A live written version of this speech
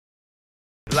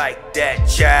Like that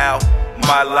child,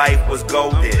 my life was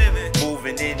golden.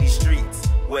 Moving in these streets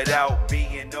without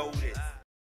being noticed.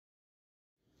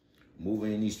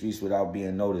 Moving in these streets without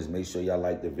being noticed. Make sure y'all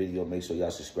like the video. Make sure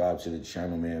y'all subscribe to the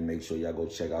channel, man. Make sure y'all go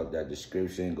check out that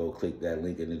description. Go click that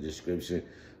link in the description.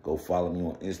 Go follow me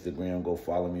on Instagram. Go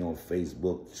follow me on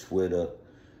Facebook, Twitter.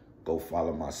 Go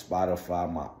follow my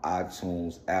Spotify, my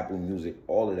iTunes, Apple Music,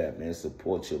 all of that, man.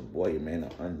 Support your boy, man,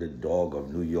 the underdog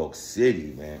of New York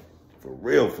City, man. For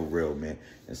real, man.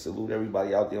 And salute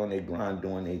everybody out there on their grind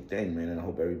doing their thing, man. And I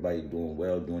hope everybody doing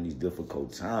well during these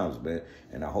difficult times, man.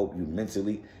 And I hope you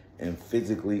mentally and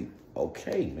physically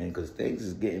okay, man, because things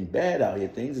is getting bad out here.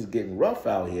 Things is getting rough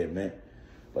out here, man.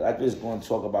 But I just want to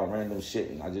talk about random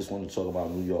shit, and I just want to talk about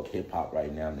New York hip-hop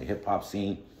right now. And the hip-hop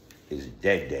scene is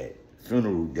dead.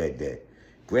 Funeral dead.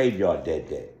 Graveyard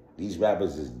dead. These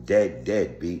rappers is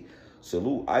dead, B.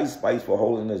 Salute Ice Spice for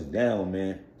holding us down,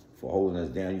 man. For holding us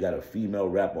down. You got a female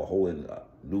rapper holding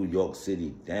New York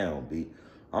City down, B.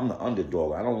 I'm the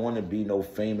underdog. I don't want to be no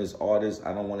famous artist.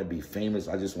 I don't want to be famous.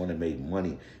 I just want to make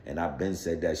money. And I've been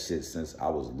said that shit since I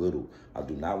was little. I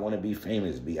do not want to be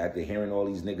famous, B. After hearing all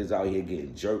these niggas out here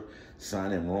getting jerked,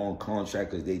 signing wrong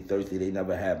contract because they thirsty, they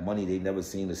never had money, they never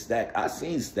seen a stack. I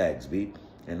seen stacks, B.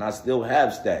 And I still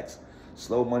have stacks.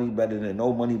 Slow money better than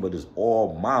no money, but it's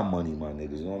all my money, my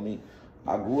niggas. You know what I mean?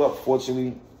 I grew up,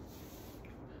 fortunately,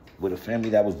 with a family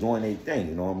that was doing their thing,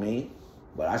 you know what I mean?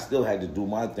 But I still had to do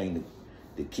my thing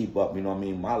to keep up, you know what I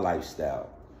mean, my lifestyle.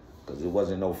 Because there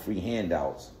wasn't no free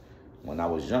handouts. When I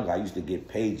was young, I used to get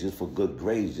paid just for good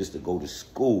grades, just to go to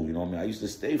school, you know what I mean? I used to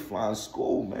stay fly in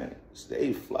school, man.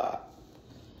 Stay fly.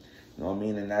 You know what I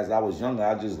mean? And as I was younger,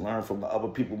 I just learned from the other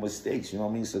people's mistakes, you know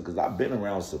what I mean? So, because I've been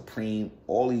around Supreme,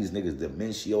 all these niggas,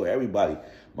 Dementio, everybody.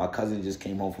 My cousin just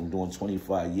came home from doing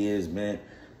 25 years, man.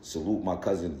 Salute my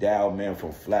cousin Dow, man,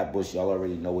 from Flatbush. Y'all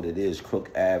already know what it is. Crook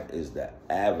Ave is the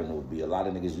avenue, B. A lot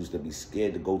of niggas used to be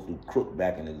scared to go through Crook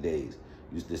back in the days.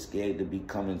 Used to scared to be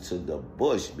coming to the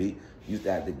bush, B. Used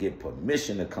to have to get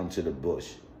permission to come to the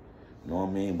bush. You know what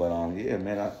I mean? But, yeah,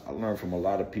 man, I learned from a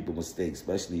lot of people's mistakes,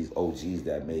 especially these OGs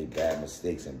that made bad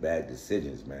mistakes and bad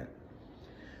decisions, man.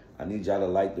 I need y'all to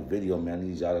like the video, man. I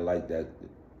need y'all to like that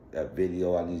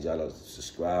video. I need y'all to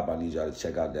subscribe. I need y'all to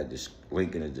check out that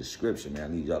link in the description, man. I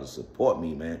need y'all to support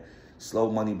me, man. Slow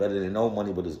money better than no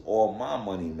money, but it's all my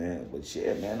money, man. But,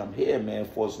 yeah, man, I'm here, man.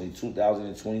 Fortunately,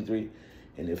 2023,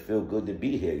 and it feel good to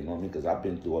be here, you know what I mean? Because I've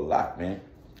been through a lot, man.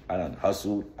 I done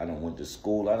hustled. I done went to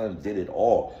school. I done did it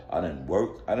all. I done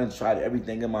worked. I done tried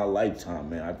everything in my lifetime,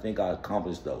 man. I think I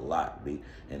accomplished a lot, B,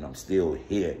 and I'm still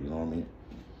here, you know what I mean?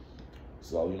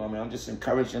 So, you know what I mean? I'm just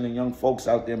encouraging the young folks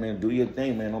out there, man. Do your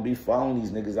thing, man. Don't be following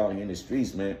these niggas out here in the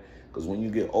streets, man. Because when you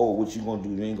get old, what you going to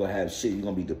do? You ain't going to have shit. You're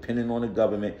going to be dependent on the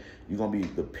government. You're going to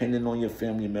be dependent on your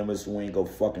family members who ain't going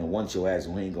to fucking want your ass,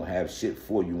 who ain't going to have shit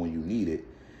for you when you need it.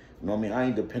 You know what I mean? I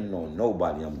ain't dependent on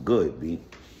nobody. I'm good, B.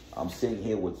 I'm sitting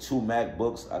here with 2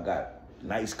 MacBooks. I got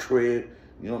nice crib.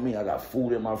 You know what I mean? I got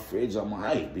food in my fridge. I'm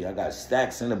hype, B. I got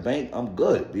stacks in the bank. I'm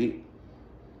good, B.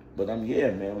 But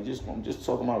yeah, man, I'm just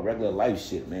talking about regular life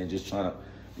shit, man. Just trying to,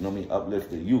 you know what I mean,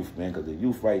 uplift the youth, man. Because the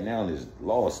youth right now is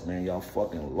lost, man. Y'all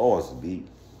fucking lost, B.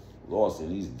 Lost.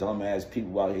 And these dumbass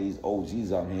people out here, these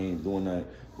OGs out here ain't doing nothing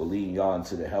but leading y'all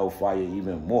into the hellfire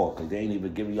even more. Because they ain't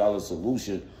even giving y'all a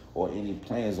solution or any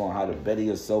plans on how to better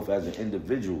yourself as an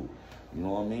individual. You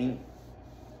know what I mean?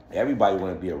 Everybody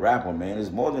want to be a rapper, man.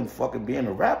 There's more than fucking being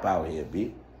a rapper out here,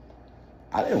 B.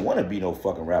 I didn't want to be no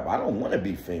fucking rapper. I don't want to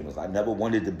be famous. I never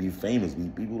wanted to be famous, B.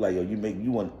 People like, yo,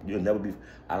 you'll never be.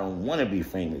 I don't want to be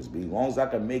famous, B. As long as I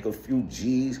can make a few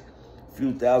G's, a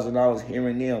few $1,000s here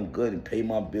and there, I'm good and pay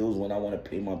my bills when I want to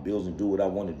pay my bills and do what I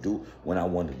want to do when I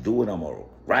want to do it. I'm all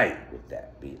right with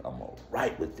that, B. I'm all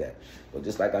right with that. But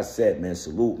just like I said, man,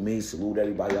 salute me, salute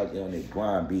everybody out there on their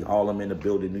grind, B. Harlem in the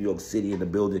building, New York City in the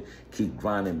building. Keep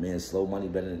grinding, man. Slow money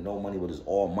better than no money, but it's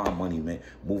all my money, man.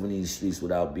 Moving these streets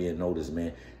without being noticed,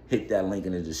 man. Hit that link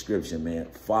in the description, man.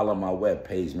 Follow my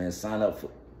webpage, man. Sign up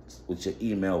with your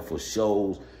email for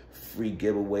shows, free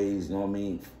giveaways, you know what I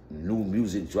mean? New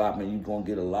music dropping. You're going to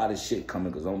get a lot of shit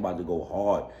coming because I'm about to go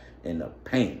hard in the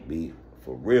paint, B.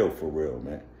 For real,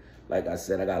 man. Like I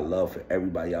said, I got love for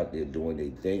everybody out there doing their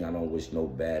thing. I don't wish no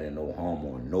bad and no harm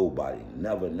on nobody.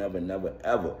 Never,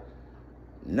 ever.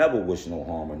 Never wish no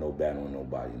harm or no bad on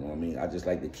nobody. You know what I mean? I just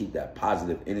like to keep that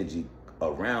positive energy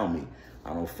around me.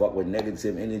 I don't fuck with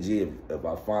negative energy. If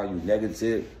I find you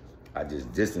negative, I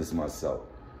just distance myself.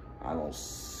 I don't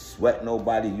sweat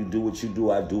nobody. You do what you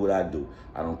do. I do what I do.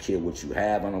 I don't care what you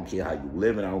have. I don't care how you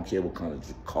living. I don't care what kind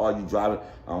of car you driving.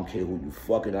 I don't care who you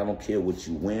fucking. I don't care what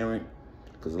you wearing.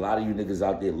 Because a lot of you niggas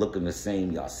out there looking the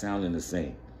same, y'all sounding the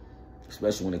same.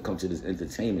 Especially when it comes to this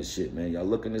entertainment shit, man. Y'all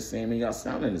looking the same and y'all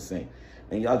sounding the same.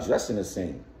 And y'all dressing the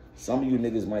same. Some of you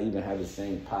niggas might even have the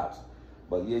same pops.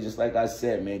 But yeah, just like I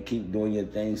said, man, keep doing your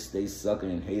thing. Stay sucking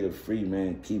and hater free,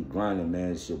 man. Keep grinding,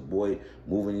 man. It's your boy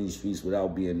moving in these streets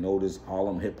without being noticed.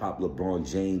 Harlem hip-hop LeBron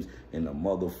James in the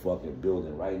motherfucking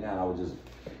building. Right now,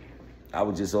 I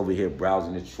was just over here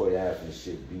browsing the Troy Ave and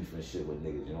shit, beef and shit with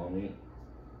niggas, you know what I mean?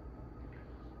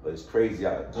 But it's crazy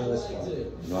out here. You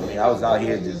know what I mean? I was out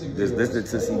here just listening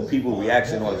to some people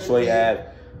reaction on Troy Ave,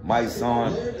 My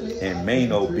Son, and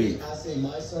Mano beef. I say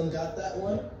My Son got that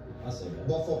one.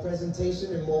 But for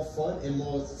presentation and more fun and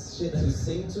more shit to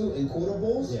sing to in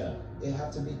quotables, it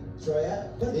have to be Troy Ave.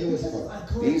 But it was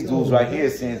these dudes right here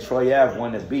saying Troy Ave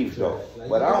won the beef though.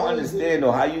 But I don't understand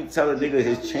though how you tell a nigga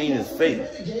his chain is fake,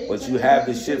 but you have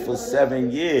this shit for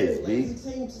 7 years, B.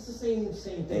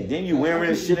 And then you wearing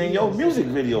this shit in your music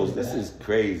videos. This is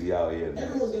crazy out here,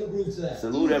 man.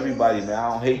 Salute everybody, man.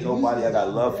 I don't hate nobody. I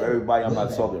got love for everybody. I'm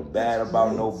not talking bad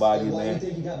about nobody, man.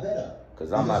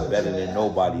 Because I'm not better than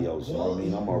nobody else, you know what I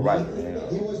mean? I'm alright, man.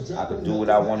 I can do what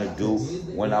I want to do,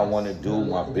 when I want to do.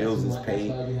 My bills is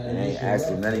paid, and I ain't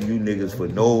asking none of you niggas for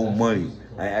no money.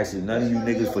 I ain't asking none of you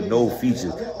niggas for no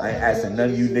features. I ain't asking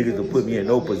none of you niggas to put me in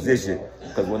no position.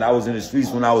 Because when I was in the streets,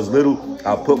 when I was little,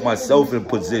 I put myself in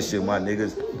position, my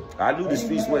niggas. I knew the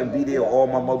streets wouldn't be there all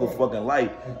my motherfucking life.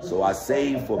 So I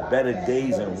saved for better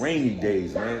days and rainy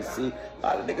days, man. See, a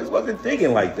lot of niggas wasn't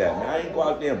thinking like that, man. I ain't go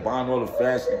out there and buying all the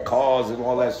fashion cars and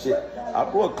all that shit. I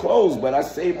bought clothes, but I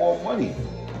saved more money.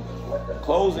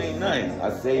 Clothes ain't nothing.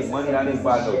 I saved money, I didn't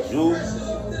buy no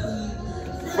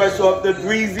shoes. Fresh off the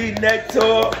greasy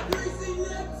nectar.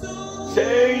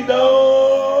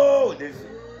 Shado.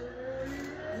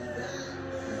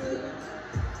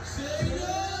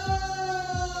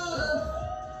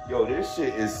 Yo, this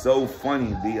shit is so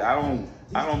funny, B. I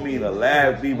don't mean to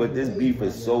laugh, B, but this beef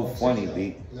is so funny,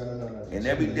 B. And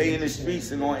every day in the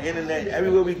streets and on the internet,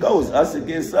 everywhere we go, it's us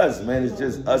against us, man. It's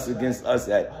just us against us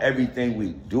at everything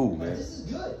we do, man.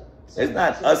 It's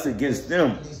not us against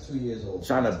them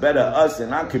trying to better us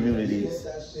in our communities.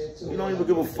 We don't even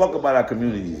give a fuck about our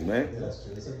communities, man.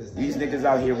 These niggas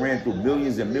out here ran through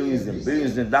millions and millions and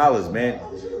billions of dollars, man.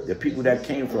 The people that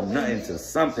came from nothing to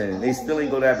something, and they still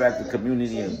ain't go that back to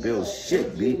community and build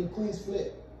shit, B.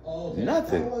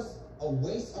 Nothing.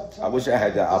 I wish I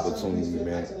had that opportunity,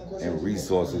 man, and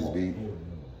resources, B.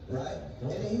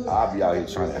 I'll be out here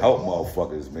trying to help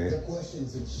motherfuckers, man.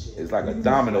 It's like a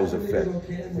dominoes effect.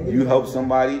 You help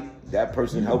somebody, that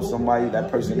person helps somebody, that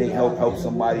person they help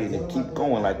somebody, and it keep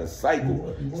going like a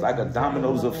cycle. It's like a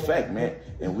dominoes effect, man.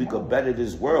 And we could better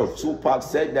this world. Tupac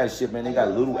said that shit, man. They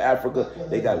got little Africa,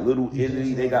 they got little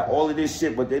Italy, they got all of this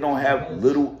shit, but they don't have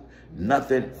little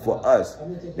nothing for us.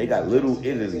 They got little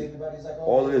Italy.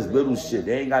 All of this little shit.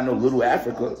 They ain't got no little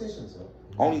Africa.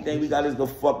 Only thing we got is the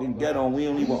fucking ghetto, and we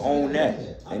don't even own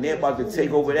that. And they're about to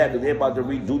take over that because they're about to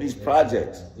redo these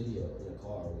projects.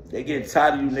 They get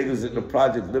tired of you niggas at the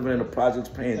project, living in the projects,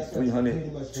 paying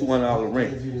 $300, $200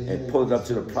 rent, and pulling up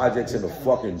to the projects in a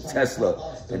fucking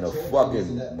Tesla, and a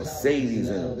fucking Mercedes,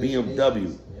 and a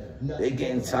BMW. They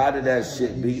getting tired of that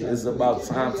shit, B. It's about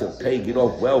time to pay, get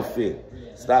off welfare.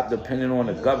 Stop depending on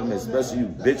the government, especially you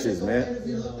bitches, man.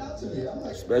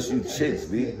 Especially you chicks,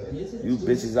 B. You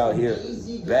bitches out here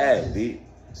bad, B.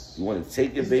 You want to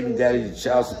take your baby daddy to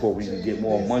child support where you can get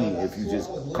more money if you just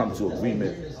come to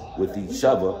agreement with each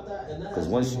other. Because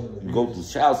once you go through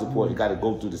child support, you got to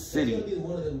go through the city.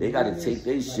 They got to take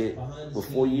their shit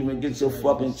before you even get your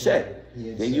fucking check.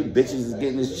 Then you bitches is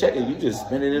getting this check and you just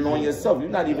spending it on yourself. You're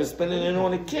not even spending it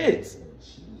on the kids.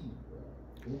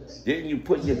 Then you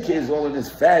put your kids all in this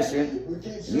fashion.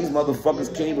 These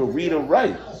motherfuckers can't even read or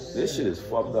write. This shit is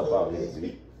fucked up out here,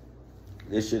 B.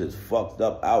 This shit is fucked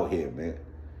up out here, man.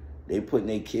 They putting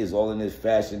their kids all in this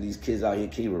fashion. These kids out here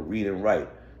can't even read and write.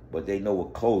 But they know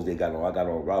what clothes they got on. I got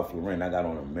on Ralph Lauren. I got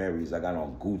on a Mary's. I got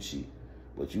on Gucci.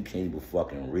 But you can't even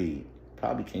fucking read.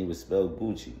 Probably can't even spell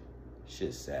Gucci.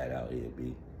 Shit's sad out here,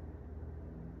 B.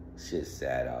 Shit's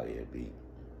sad out here, B.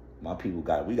 My people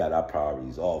we got our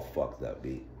priorities all fucked up,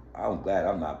 B. I'm glad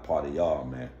I'm not part of y'all,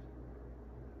 man.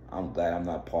 I'm glad I'm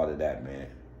not part of that, man.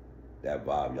 That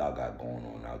vibe y'all got going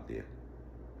on out there.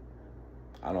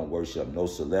 I don't worship no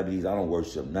celebrities. I don't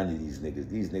worship none of these niggas.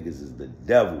 These niggas is the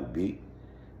devil, B.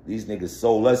 These niggas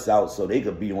sold us out so they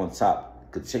could be on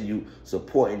top, continue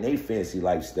supporting their fancy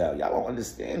lifestyle. Y'all don't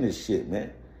understand this shit,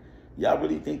 man. Y'all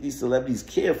really think these celebrities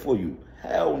care for you?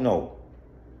 Hell no.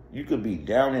 You could be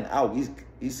down and out.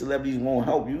 These celebrities won't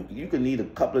help you. You could need a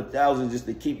couple of thousand just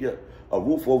to keep a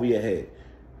roof over your head.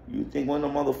 You think one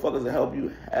of them motherfuckers will help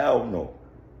you? Hell no.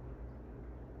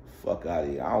 Fuck out of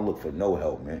here. I don't look for no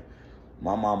help, man.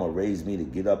 My mama raised me to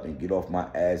get up and get off my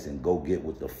ass and go get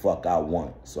what the fuck I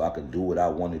want so I can do what I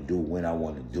want to do when I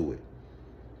want to do it.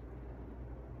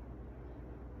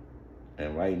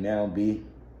 And right now, B,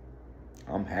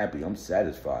 I'm happy. I'm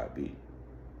satisfied, B.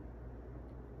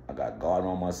 I got God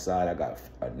on my side. I got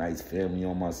a nice family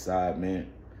on my side, man.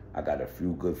 I got a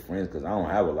few good friends because I don't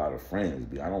have a lot of friends,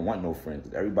 B. I don't want no friends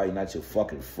because everybody not your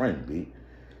fucking friend, B.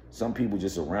 Some people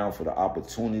just around for the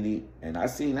opportunity. And I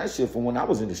seen that shit from when I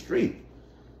was in the street.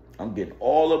 I'm getting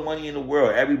all the money in the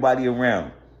world, everybody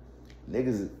around.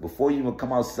 Niggas, before you even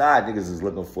come outside, niggas is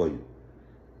looking for you.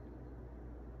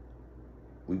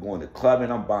 We going to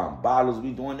clubbing, I'm buying bottles,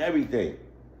 we doing everything.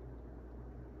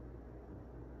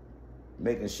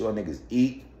 Making sure niggas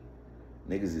eat.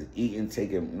 Niggas is eating,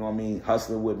 taking, you know what I mean,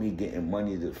 hustling with me, getting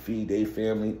money to feed their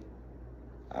family.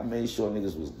 I made sure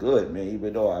niggas was good, man,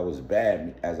 even though I was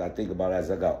bad. As I think about it,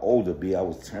 as I got older, B, I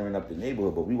was tearing up the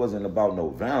neighborhood, but we wasn't about no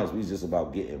violence. We was just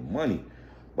about getting money.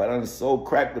 But I done sold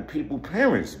crack to people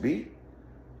parents, B.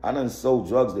 I done sold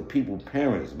drugs to people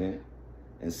parents, man.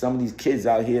 And some of these kids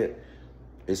out here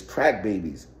is crack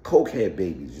babies, cokehead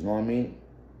babies, you know what I mean?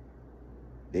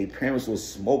 Their parents was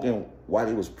smoking while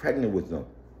they was pregnant with them.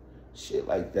 Shit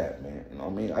like that, man. You know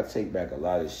what I mean? I take back a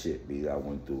lot of shit, B, that I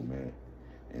went through, man,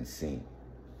 and seen.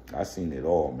 I seen it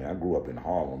all, man. I grew up in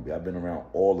Harlem, B. I've been around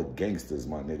all the gangsters,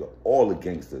 my nigga. All the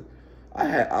gangsters. I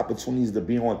had opportunities to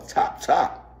be on top.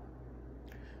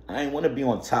 I ain't want to be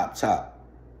on top.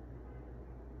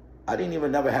 I didn't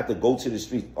even never have to go to the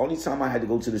streets. Only time I had to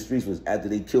go to the streets was after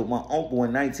they killed my uncle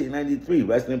in 1993.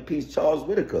 Rest in peace, Charles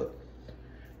Whitaker.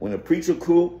 When the preacher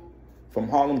crew from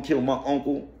Harlem killed my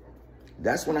uncle,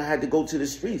 that's when I had to go to the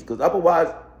streets. Because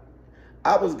otherwise,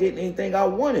 I was getting anything I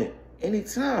wanted,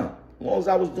 anytime. As long as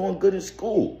I was doing good in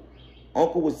school.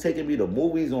 Uncle was taking me to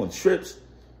movies, on trips,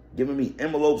 giving me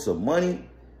envelopes of money.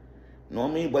 You know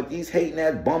what I mean? But these hating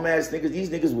ass, bum ass niggas, these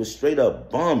niggas was straight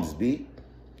up bums, B.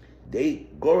 They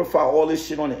glorify all this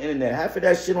shit on the internet. Half of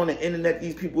that shit on the internet,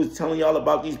 these people is telling y'all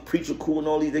about these preacher crew and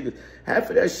all these niggas. Half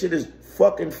of that shit is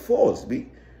fucking false, B.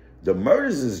 The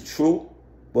murders is true,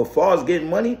 but far as getting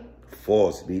money,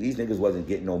 false, B. These niggas wasn't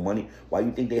getting no money. Why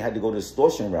you think they had to go the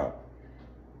extortion route?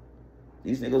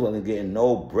 These niggas wasn't getting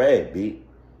no bread, B.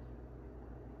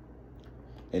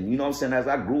 And you know what I'm saying? As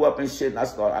I grew up and shit,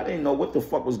 I didn't know what the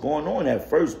fuck was going on at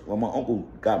first when my uncle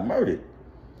got murdered.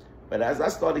 But as I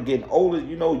started getting older,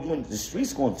 you know, you in the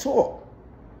streets gonna talk.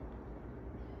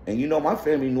 And you know, my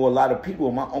family knew a lot of people,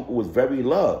 and my uncle was very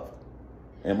loved.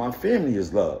 And my family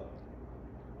is loved.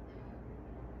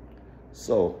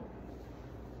 So,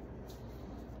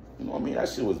 you know what I mean? That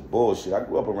shit was bullshit. I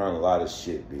grew up around a lot of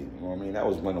shit, B. You know what I mean? That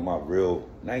was one of my real,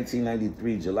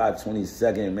 1993, July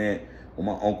 22nd, man, when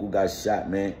my uncle got shot,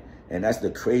 man. And that's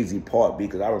the crazy part, B,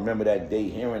 because I remember that day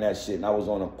hearing that shit, and I was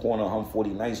on the corner of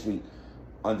 149th Street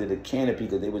under the canopy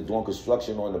because they was doing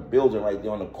construction on the building right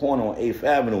there on the corner on 8th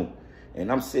Avenue.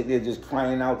 And I'm sitting there just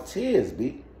crying out tears,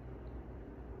 B.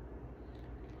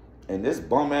 And this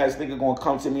bum-ass nigga gonna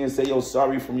come to me and say, yo,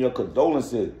 sorry from your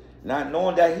condolences. Not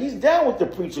knowing that he's down with the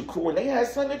preacher crew and they had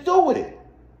something to do with it.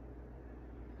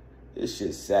 This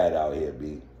shit's sad out here,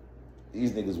 B.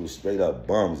 These niggas was straight up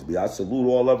bums, B. I salute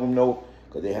all of them, though,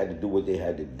 because they had to do what they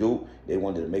had to do. They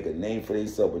wanted to make a name for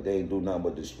themselves, but they ain't do nothing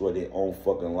but destroy their own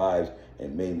fucking lives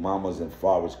and made mamas and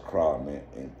fathers cry, man,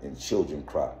 and children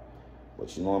cry.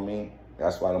 But you know what I mean?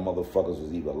 That's why the motherfuckers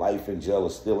was either life in jail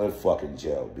or still in fucking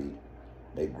jail, B.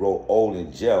 They grow old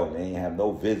in jail and they ain't have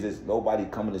no visits. Nobody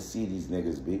coming to see these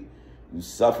niggas, B. You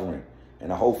suffering.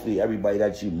 And hopefully everybody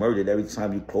that you murdered, every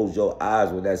time you close your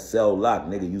eyes with that cell lock,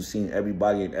 nigga, you seen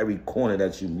everybody in every corner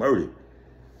that you murdered.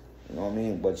 You know what I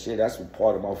mean? But shit, that's what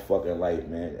part of my fucking life,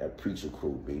 man. That preacher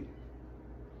crew, B.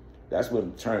 That's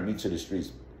what turned me to the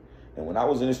streets. And when I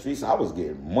was in the streets, I was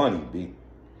getting money, B.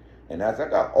 And as I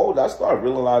got older, I started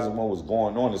realizing what was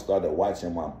going on and started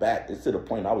watching my back. It's to the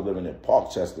point I was living in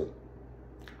Parkchester.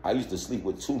 I used to sleep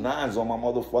with 2 9s on my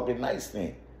motherfucking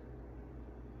nightstand.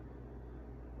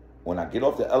 When I get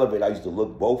off the elevator, I used to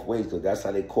look both ways because that's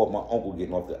how they caught my uncle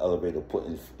getting off the elevator,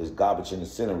 putting his garbage in the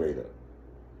incinerator.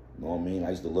 You know what I mean?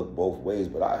 I used to look both ways,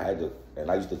 but I had to,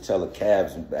 and I used to tell the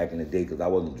cabs back in the day because I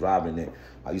wasn't driving it.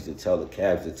 I used to tell the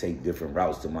cabs to take different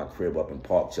routes to my crib up in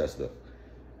Parkchester.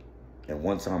 And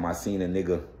one time I seen a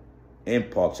nigga in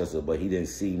Parkchester, but he didn't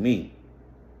see me.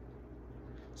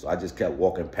 So I just kept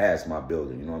walking past my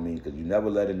building, you know what I mean? Because you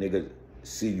never let a nigga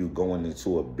see you going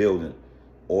into a building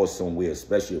or somewhere,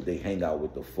 especially if they hang out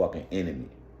with the fucking enemy.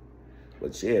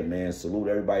 But yeah, man, salute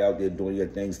everybody out there doing your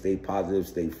thing. Stay positive,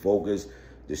 stay focused.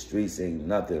 The streets ain't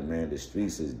nothing, man. The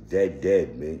streets is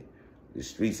dead, man. The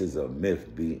streets is a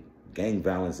myth, B. Gang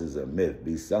violence is a myth,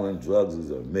 B. Selling drugs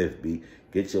is a myth, B.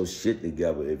 Get your shit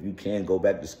together. If you can't go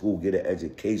back to school, get an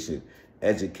education.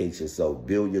 Educate yourself.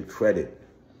 Build your credit.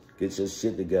 Get your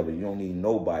shit together. You don't need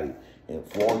nobody. And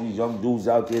for all these young dudes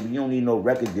out there, you don't need no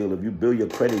record deal. If you build your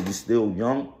credit, you still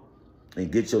young,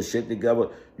 and get your shit together,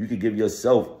 you can give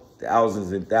yourself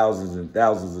thousands and thousands and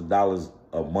thousands of dollars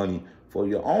of money for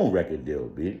your own record deal,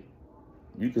 B.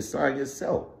 You can sign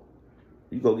yourself.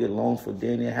 You go get loans for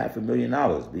damn near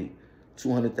 $500,000, B.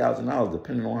 $200,000,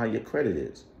 depending on how your credit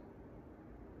is.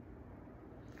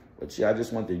 But yeah, I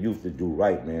just want the youth to do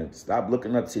right, man. Stop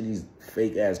looking up to these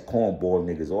fake-ass cornball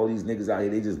niggas. All these niggas out here,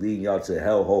 they just leading y'all to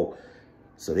hellhole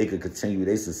so they could continue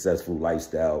their successful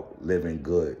lifestyle, living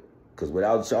good. Because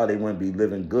without y'all, they wouldn't be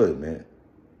living good, man.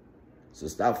 So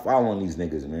stop following these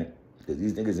niggas, man. Because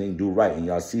these niggas ain't do right, and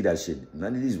y'all see that shit.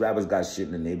 None of these rappers got shit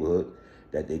in the neighborhood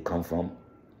that they come from.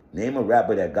 Name a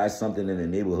rapper that got something in the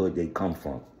neighborhood they come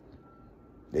from.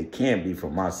 They can't be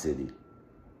from my city.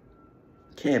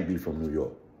 Can't be from New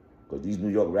York. Because these New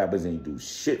York rappers ain't do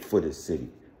shit for the city.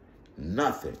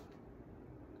 Nothing.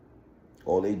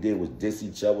 All they did was diss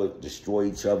each other, destroy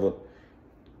each other,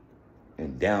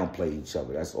 and downplay each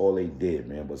other. That's all they did,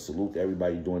 man. But salute to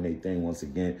everybody doing their thing. Once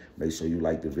again, make sure you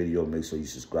like the video. Make sure you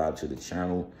subscribe to the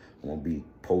channel. I'm going to be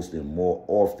posting more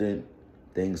often.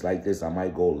 Things like this. I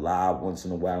might go live once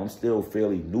in a while. I'm still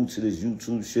fairly new to this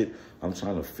YouTube shit. I'm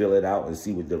trying to fill it out and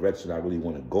see what direction I really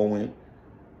want to go in.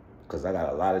 Because I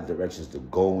got a lot of directions to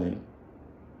go in.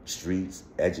 Streets,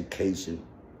 education,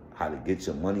 how to get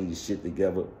your money and shit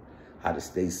together, how to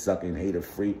stay sucking hater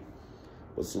free.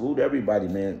 But salute everybody,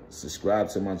 man. Subscribe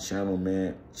to my channel,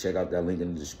 man. Check out that link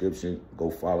in the description. Go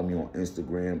follow me on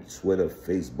Instagram, Twitter,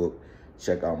 Facebook.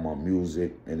 Check out my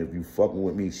music. And if you fucking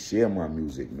with me, share my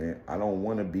music, man. I don't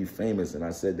want to be famous, and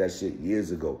I said that shit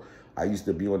years ago. I used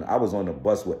to be I was on the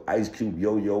bus with Ice Cube,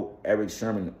 Yo-Yo, Eric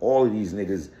Sherman, all of these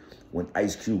niggas when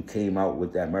Ice Cube came out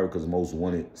with that America's Most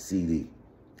Wanted CD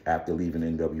after leaving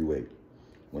NWA.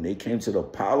 When they came to the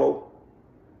Apollo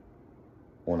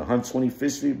on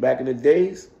 125th Street back in the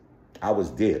days, I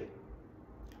was there.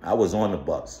 I was on the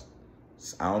bus.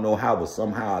 I don't know how, but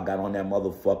somehow I got on that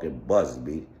motherfucking bus,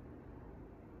 B.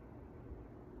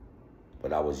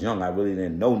 But I was young. I really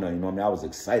didn't know nothing. You know what I mean? I was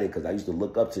excited because I used to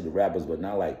look up to the rappers, but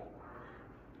not like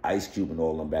Ice Cube and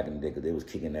all of them back in the day, because they was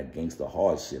kicking that gangsta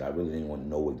hard shit. I really didn't want to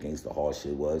know what gangsta hard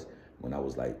shit was when I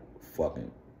was like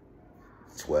fucking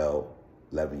 12,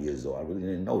 11 years old. I really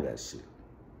didn't know that shit.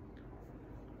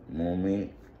 You know what I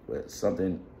mean? But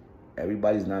something,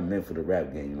 everybody's not meant for the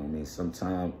rap game, you know what I mean?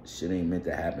 Sometimes shit ain't meant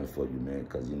to happen for you, man,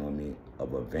 because, you know what I mean,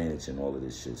 of advantage and all of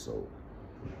this shit. So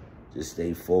just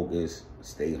stay focused,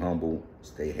 stay humble,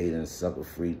 stay hater and sucker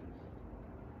free.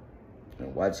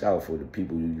 And watch out for the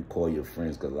people you call your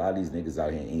friends, because a lot of these niggas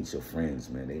out here ain't your friends,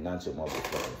 man. They not your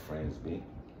motherfucking friends, B.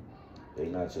 They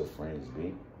not your friends,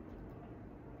 B.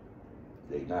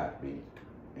 They not, B.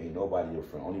 Ain't nobody your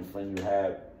friend. Only friend you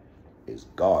have is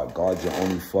God. God's your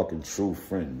only fucking true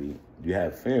friend, B. You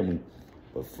have family,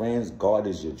 but friends, God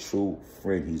is your true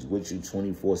friend. He's with you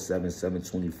 24/7,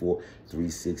 724,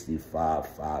 365,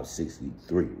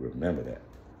 563. Remember that.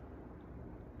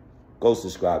 Go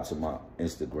subscribe to my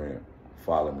Instagram.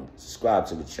 Follow me. Subscribe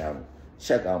to the channel.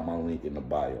 Check out my link in the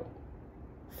bio.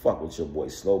 Fuck with your boy.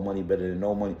 Slow money better than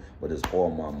no money, but it's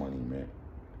all my money, man.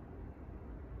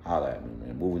 Holla at me,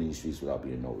 man. Moving these streets without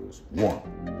being noticed. One.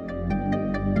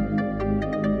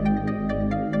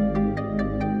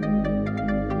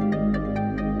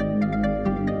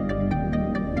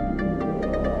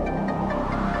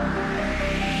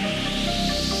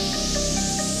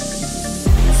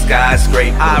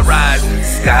 Skyscraper, high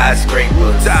rises,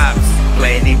 skyscraper, tops,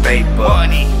 plenty paper,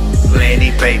 money,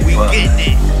 plenty paper. We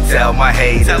getting it. Tell my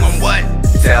haters. Tell them what?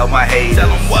 Tell my haters. Tell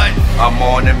them what? I'm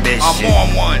on a mission. I'm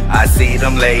on one. I see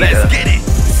them later. Let's get it.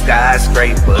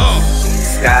 Skyscraper,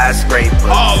 skyscraper,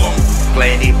 all of them.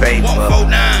 Plenty paper,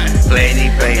 149, plenty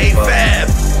paper.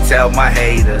 A5. Tell my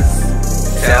haters.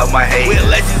 Tell my haters. We're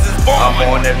legends is born. I'm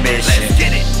on a mission. Let's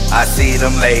get it. I see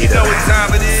them later. You know what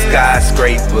time it is?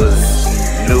 Skyscrapers.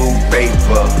 New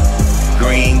paper,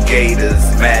 green gators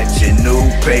matching new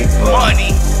paper.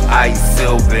 Money, ice,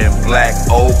 silver, and black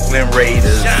Oakland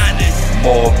Raiders. Shining.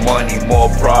 More money, more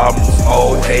problems,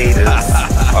 more haters.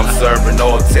 I'm serving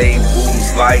all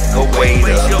tables like a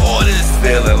waiter.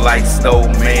 Feeling like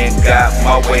Snowman got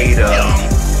my waiter.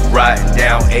 Riding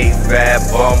down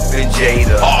A5, bumping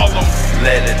Jada.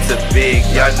 Letter to Big,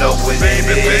 y'all know what it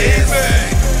is.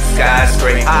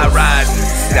 Skyscraper, high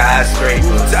rises,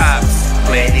 skyscraper, tops.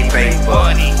 Plenty paper,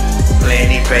 money,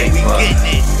 plenty paper. We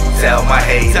getting it. Tell my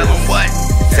haters. Tell them what?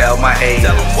 Tell my haters.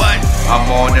 Tell them what? I'm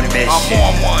on a mission.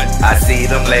 I'm on one. I see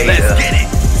them later. Let's get it.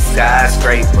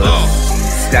 Skyscrapers.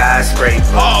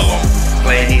 Skyscrapers. All of them.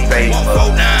 Plenty paper.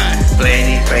 149.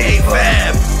 Plenty paper.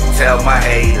 A-Fab. Tell my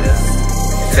haters.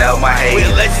 Tell my haters.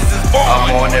 Where legends is born.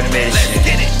 I'm on a mission. Let's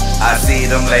get it. I see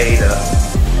them later.